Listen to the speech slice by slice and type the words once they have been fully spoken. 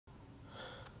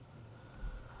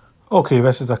Okay,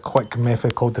 this is a quick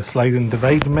method called the slide and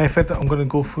divide method I'm going to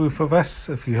go through for this.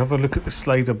 If you have a look at the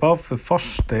slide above, the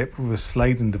first step of the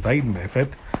slide and divide method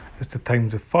is to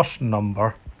times the first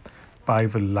number by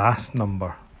the last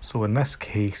number. So in this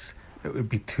case, it would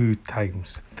be 2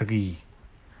 times 3.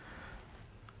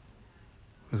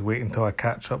 Just wait until I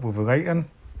catch up with the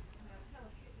writing.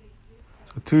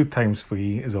 So 2 times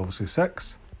 3 is obviously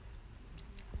 6.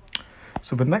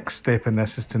 So the next step in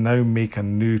this is to now make a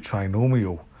new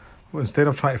trinomial. Well, instead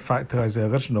of trying to factorise the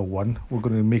original one, we're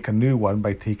going to make a new one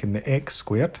by taking the x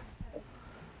squared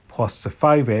plus the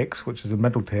 5x, which is the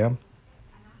middle term.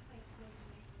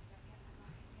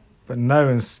 But now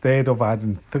instead of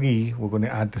adding 3, we're going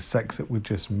to add the 6 that we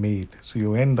just made. So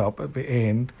you'll end up at the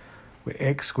end with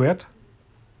x squared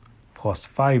plus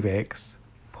 5x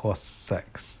plus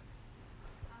 6.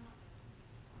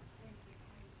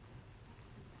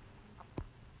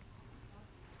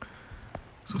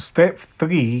 So step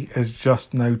 3 is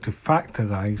just now to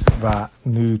factorise that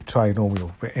new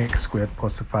trinomial, the x squared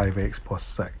plus the 5x plus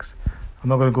 6. I'm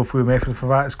not going to go through the method for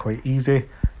that, it's quite easy.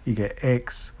 You get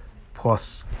x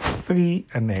plus 3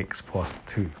 and x plus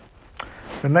 2.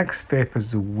 The next step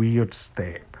is the weird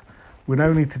step. We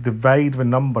now need to divide the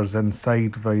numbers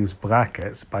inside various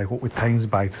brackets by what we times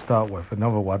by to start with. In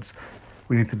other words,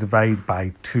 we need to divide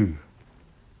by 2.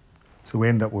 So we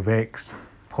end up with x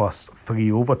plus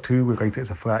 3 over 2, we write it as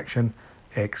a fraction,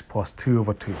 x plus 2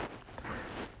 over 2.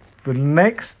 The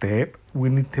next step, we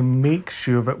need to make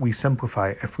sure that we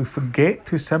simplify. If we forget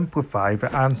to simplify,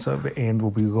 the answer at the end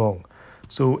will be wrong.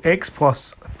 So x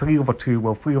plus 3 over 2,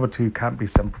 well 3 over 2 can't be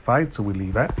simplified, so we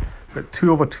leave it. But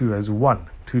 2 over 2 is 1.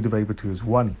 2 divided by 2 is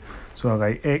 1. So I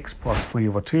write x plus 3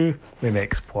 over 2, then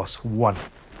x plus 1.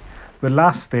 The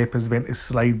last step is then to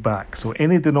slide back. So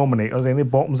any denominators, any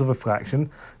bottoms of a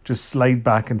fraction, just slide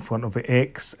back in front of the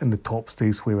x and the top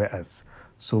stays where it is.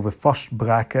 So the first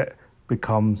bracket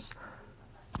becomes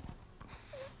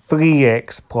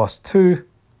 3x plus 2,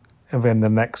 and then the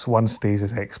next one stays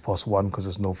as x plus 1 because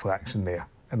there's no fraction there.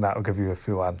 And that will give you a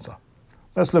full answer.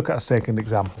 Let's look at a second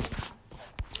example.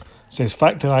 It says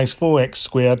factorise 4x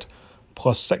squared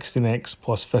plus 16x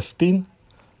plus 15.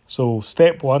 So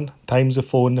step 1, times the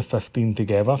 4 and the 15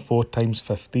 together. 4 times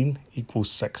 15 equals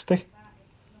 60.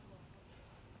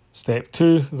 Step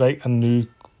 2, write a new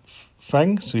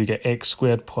thing. So you get x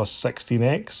squared plus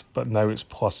 16x, but now it's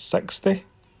plus 60.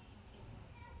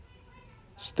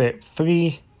 Step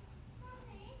 3,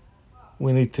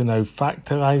 we need to now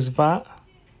factorise that.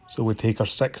 So we take our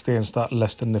 60 and start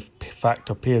listing the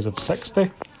factor pairs of 60.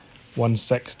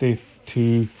 160,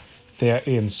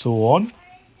 230 and so on.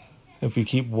 If you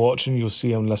keep watching, you'll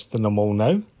see I'm listing them all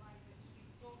now.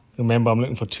 Remember, I'm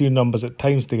looking for two numbers that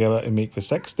times together to make the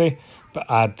 60, but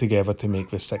add together to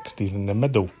make the 16 in the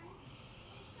middle.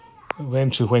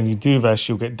 Eventually, when you do this,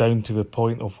 you'll get down to the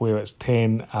point of where it's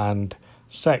 10 and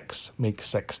 6 make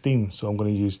 16. So I'm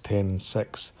going to use 10 and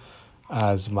 6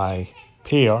 as my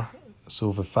pair.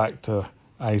 So the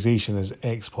factorisation is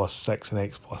x plus 6 and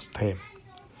x plus 10.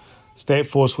 Step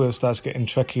 4 is where it starts getting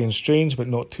tricky and strange, but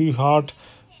not too hard.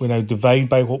 We now divide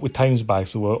by what we times by.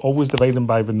 So we're always dividing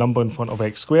by the number in front of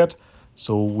x squared.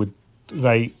 So we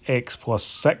write x plus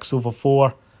 6 over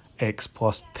 4, x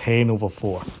plus 10 over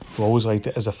 4. We always write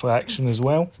it as a fraction as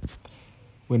well.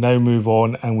 We now move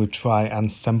on and we try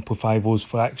and simplify those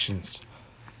fractions.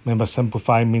 Remember,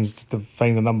 simplify means to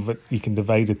find a number that you can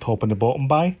divide the top and the bottom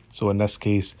by. So in this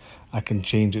case, I can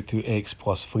change it to x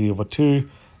plus 3 over 2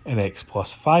 and x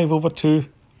plus 5 over 2.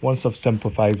 Once I've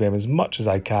simplified them as much as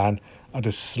I can, I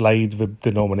just slide the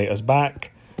denominators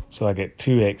back. So I get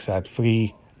 2x add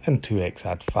 3 and 2x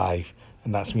add 5.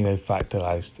 And that's me now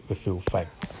factorised the full thing.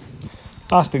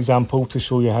 Last example to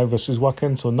show you how this is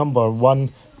working. So number 1,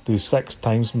 do 6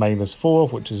 times minus 4,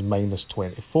 which is minus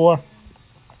 24.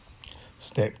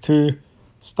 Step 2,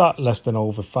 start listing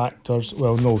all the factors.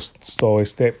 Well, no, sorry,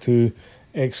 step 2,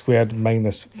 x squared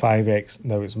minus 5x,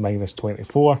 now it's minus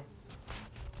 24.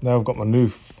 Now I've got my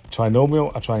new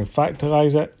trinomial, I try and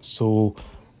factorise it. So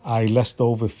I list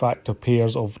all the factor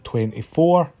pairs of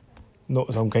 24.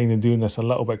 Notice I'm kind of doing this a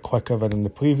little bit quicker than in the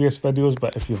previous videos,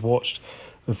 but if you've watched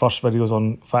the first videos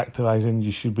on factorising,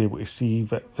 you should be able to see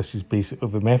that this is basically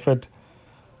the method.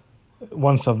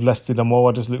 Once I've listed them all,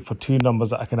 I just look for two numbers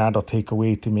that I can add or take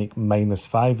away to make minus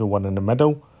 5, the one in the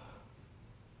middle.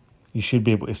 You should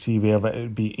be able to see there that it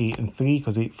would be 8 and 3,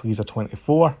 because 8 3s are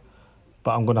 24.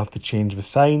 But I'm going to have to change the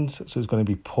signs, so it's going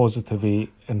to be positive 8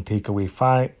 and take away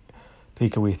 5,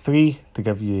 take away 3 to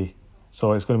give you,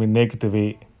 so it's going to be negative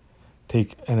 8,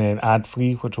 and then add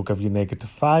 3, which will give you negative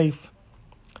 5.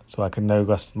 So I can now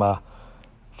list my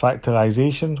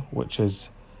factorisation, which is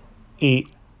 8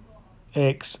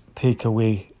 x take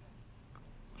away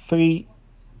 3,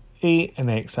 8, and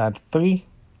x add 3.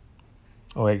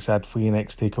 Or x add 3 and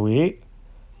x take away 8.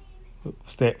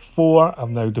 Step 4, I've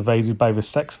now divided by the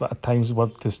 6 that I times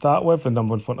with to start with, the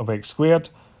number in front of x squared.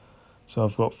 So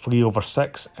I've got 3 over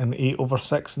 6 and 8 over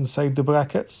 6 inside the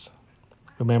brackets.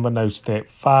 Remember now, step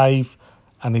 5,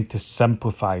 I need to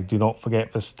simplify. Do not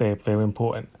forget this step, very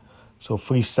important. So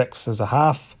 3/6 is a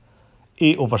half.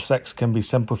 8 over 6 can be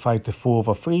simplified to 4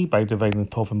 over 3 by dividing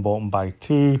top and bottom by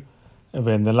 2. And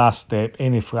then the last step,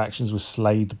 any fractions will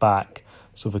slide back.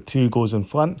 So the 2 goes in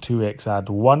front, 2x add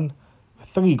 1.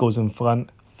 3 goes in front,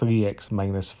 3x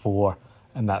minus 4,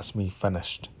 and that's me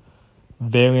finished.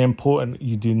 Very important,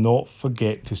 you do not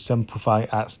forget to simplify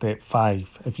at step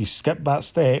 5. If you skip that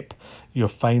step, your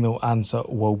final answer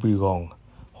will be wrong.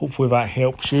 Hopefully that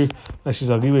helps you. This is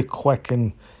a really quick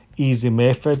and easy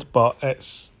method, but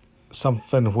it's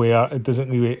something where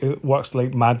it works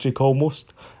like magic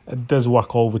almost. It does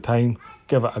work all the time.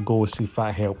 Give it a go, see if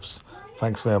that helps.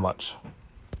 Thanks very much.